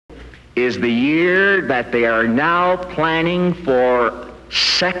is the year that they are now planning for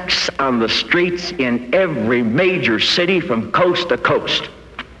sex on the streets in every major city from coast to coast.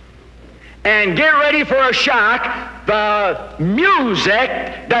 And get ready for a shock. The music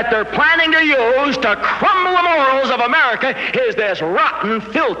that they're planning to use to crumble the morals of America is this rotten,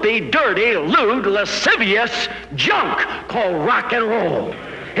 filthy, dirty, lewd, lascivious junk called rock and roll.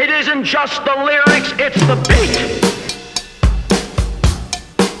 It isn't just the lyrics, it's the beat.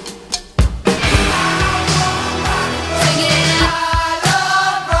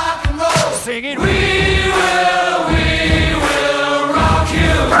 Singing, we will rock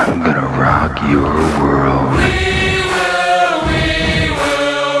you. I'm gonna rock your world. We will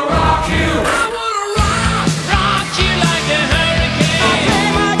rock you. I wanna rock you like a hurricane. I play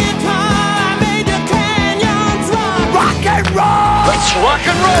my guitar, I made the canyons rock. Rock and roll. Let's rock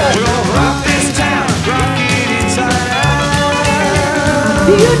and roll. We'll rock this town, rock it inside out.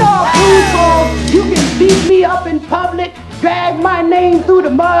 Do you know, people, you can beat me up in public, drag my name through the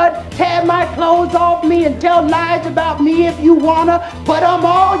mud, tear my clothes off me, and tell lies about me if you wanna, but I'm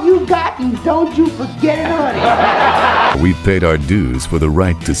all you got, and don't you forget it, honey. We've paid our dues for the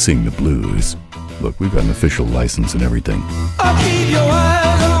right to sing the blues. Look, we've got an official license and everything. I'll keep your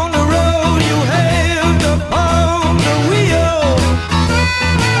eyes on the road, you hand upon the wheel.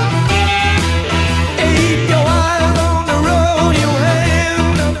 Keep your eyes on the road, you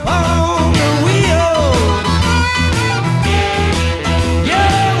hand upon the wheel.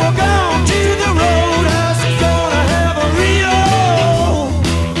 Yeah, we're going to the roadhouse, gonna have a real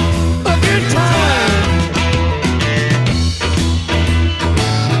good time.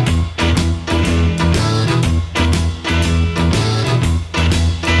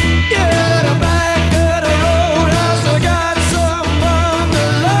 Yeah, the back of the roadhouse, I got some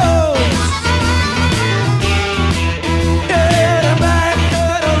bungalows. Yeah, the back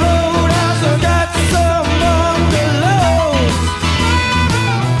of the roadhouse, I got some bungalows.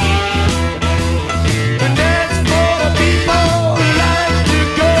 And that's for the people who like to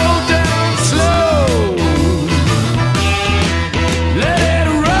go down slow. Let it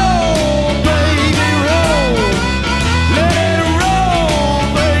roll, baby, roll. Let it roll,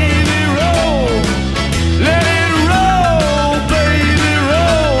 baby, roll. Let it roll, baby,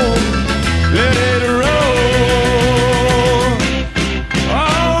 roll. Let it roll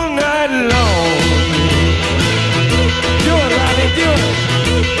all night long. Do it, Ronnie, do it.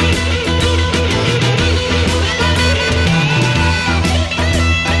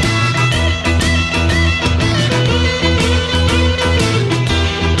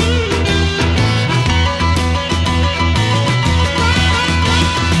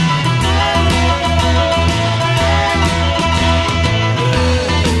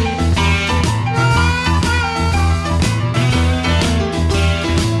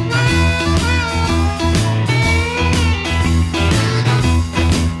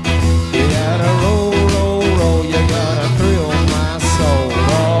 You gotta roll, roll, roll. You gotta thrill my soul.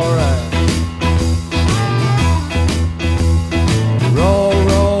 Alright. Roll,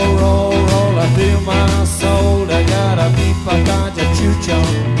 roll, roll, roll. I feel my soul. I gotta be paganja chucha.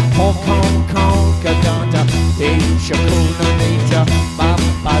 Hong Kong, Kong, kadanja. Asia, kuna nature.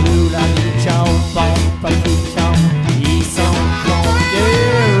 Bapalula, lichao, bampa, lichao. East Hong Kong,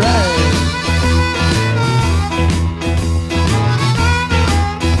 yeah, right.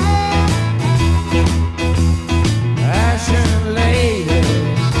 Ashen lady,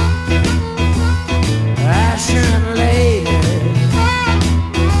 ashen lady,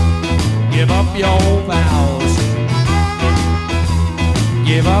 give up your vows,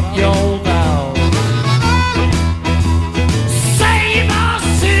 give up your vows. Save our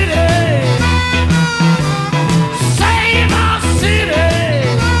city, save our city,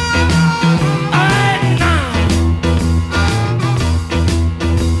 right now.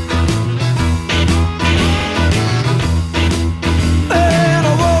 And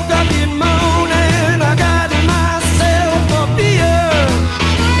I woke up in morning, I got myself a beer.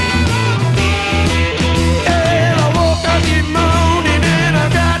 And I woke up in morning and I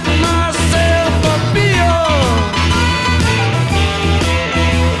got myself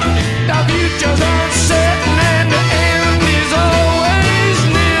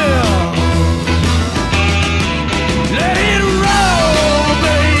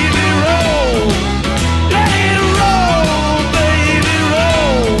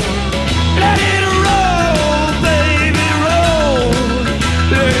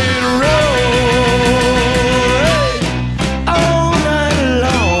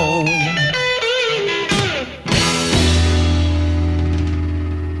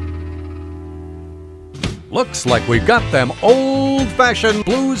Looks like we've got them old-fashioned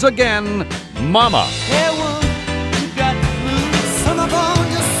blues again, Mama. Hey, woman, you got the blues. Son of a,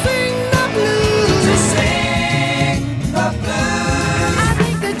 just sing the blues. Just sing the blues. I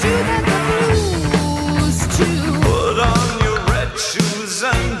think that you got the blues too. Put on your red shoes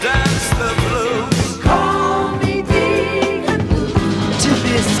and dance the blues. Call me Deacon Blues. To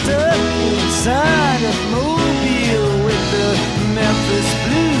be stuck inside a mobile with the Memphis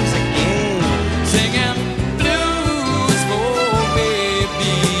Blues again. Singing blues for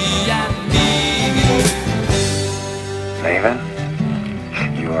baby and me. Nathan,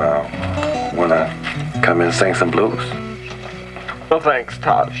 you wanna come in and sing some blues? No thanks,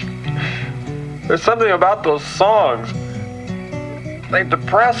 Tosh. There's something about those songs. They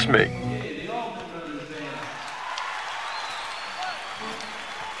depress me.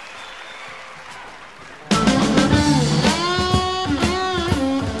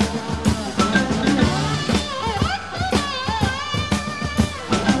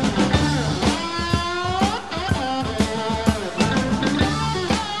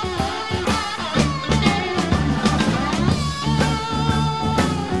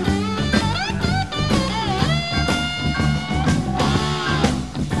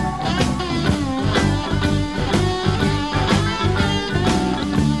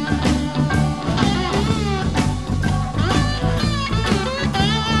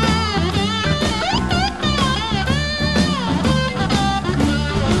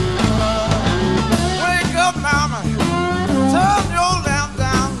 Wake up, mama, turn your lamp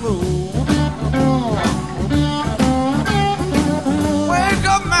down low. Wake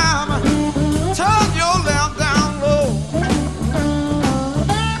up, mama, turn your lamp down low.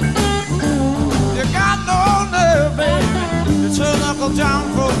 You got no nerve, baby, to turn knuckle down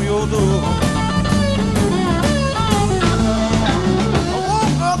from your door. I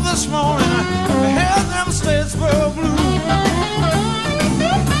woke up this morning, I had them Statesboro blues.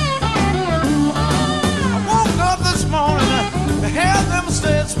 I woke up this morning, I had them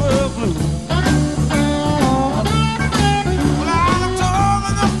Statesboro blues. Well, I looked over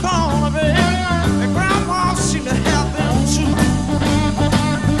in the corner, baby, and Grandma seemed to have them too.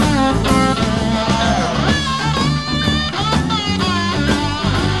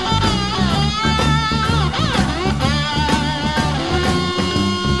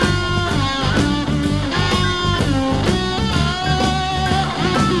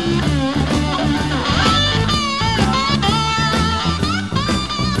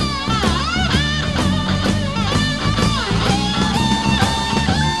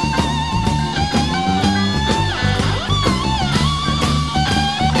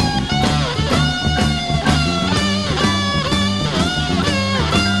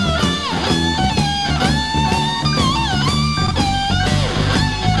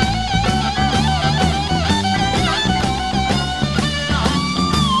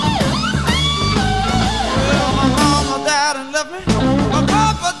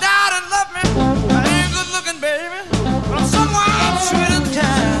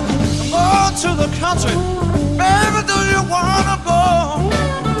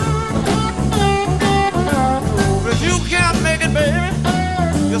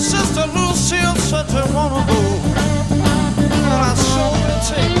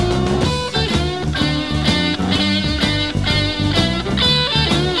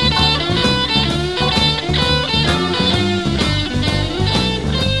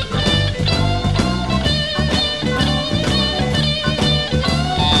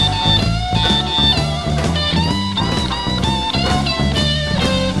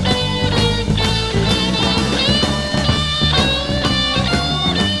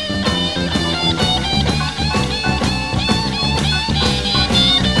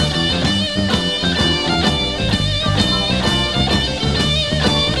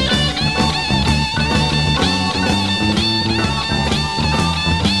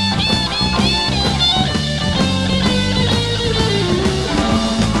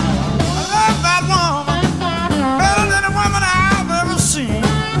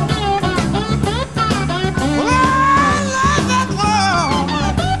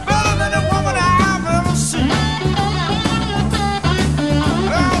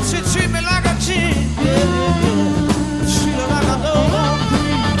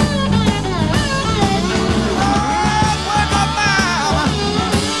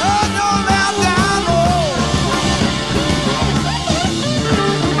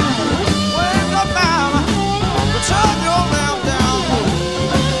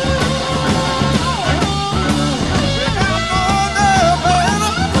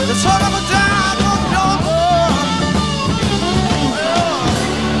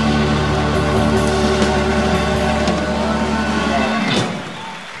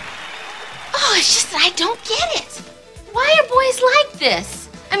 it's just that I don't get it. Why are boys like this?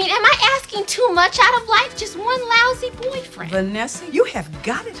 I mean, am I asking too much out of life? Just one lousy boyfriend. Vanessa, you have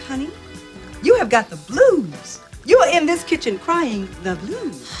got it, honey. You have got the blues. You are in this kitchen crying the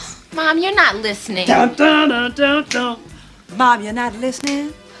blues. Mom, you're not listening. Dun, dun, dun, dun, dun. Mom, you're not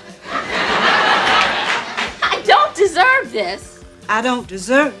listening? I don't deserve this. I don't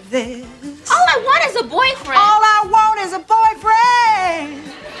deserve this. All I want is a boyfriend. All I want is a boyfriend.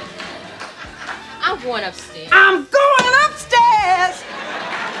 I'm going upstairs. I'm going upstairs.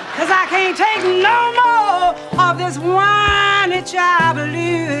 Cause I can't take no more of this whiny child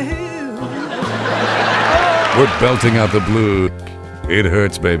blues. We're belting out the blues. It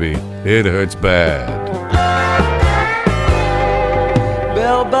hurts, baby. It hurts bad.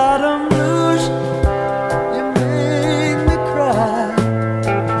 Bell-bottom blues, you make me cry.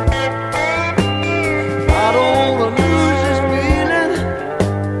 I don't wanna lose this feeling.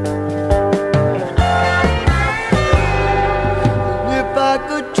 If I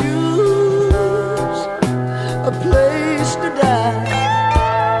could choose a place to die,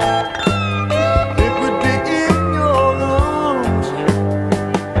 it would be in your arms.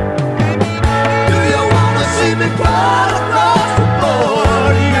 Do you wanna see me cry across the floor?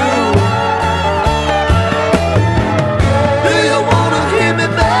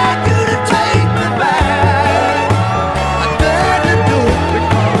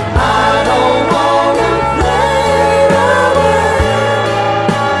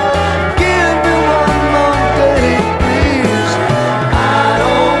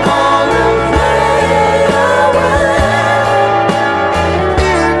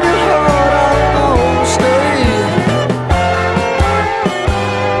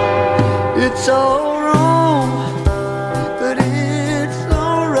 It's all wrong, but it's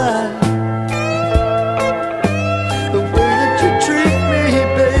alright. The way that you treat me,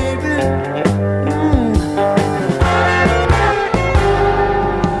 baby.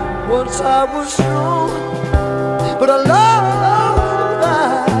 Once I was strong, but I lost the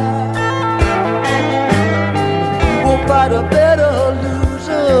fight. You won't fight a better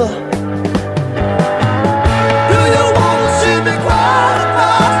loser. Do you wanna see me cry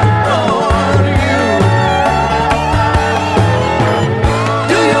across the floor?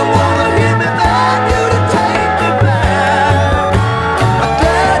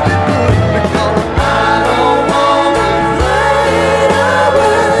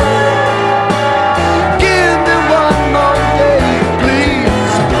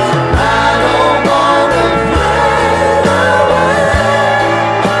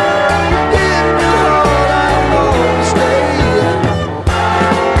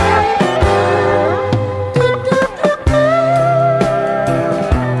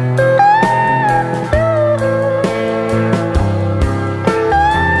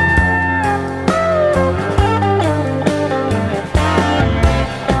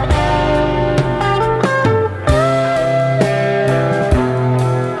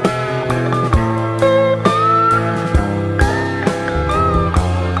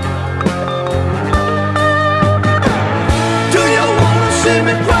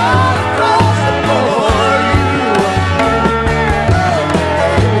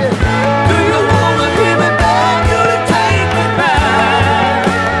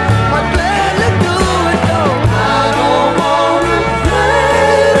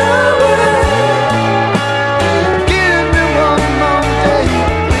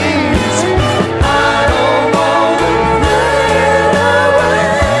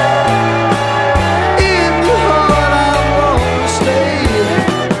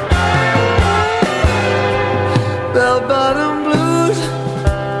 Bell-bottom blues,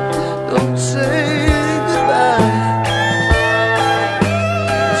 don't say goodbye.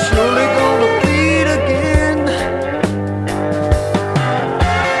 Surely gonna bleed again.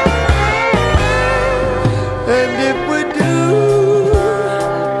 And if we do,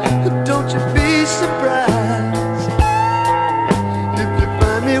 don't you be surprised if you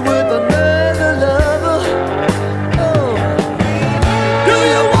find me with another lover. Oh, do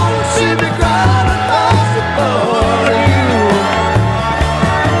you wanna see me cry across the floor?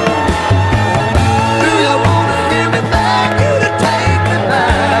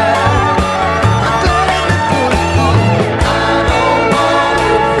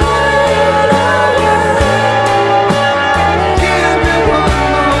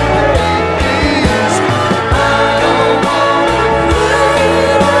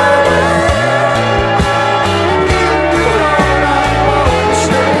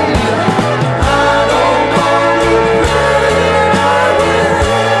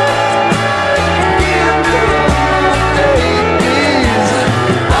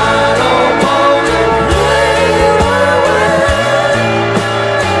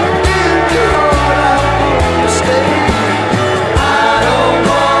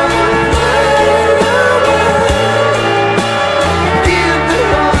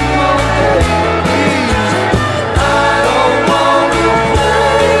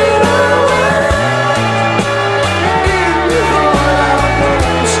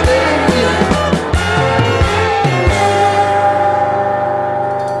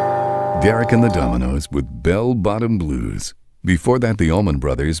 Derek and the Dominoes with Bell Bottom Blues. Before that, the Allman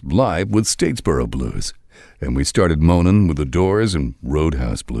Brothers live with Statesboro Blues. And we started moaning with the Doors and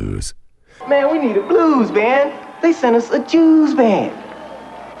Roadhouse Blues. Man, we need a blues band. They sent us a Jews band.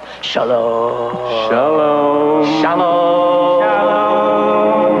 Shalom. Shalom. Shalom.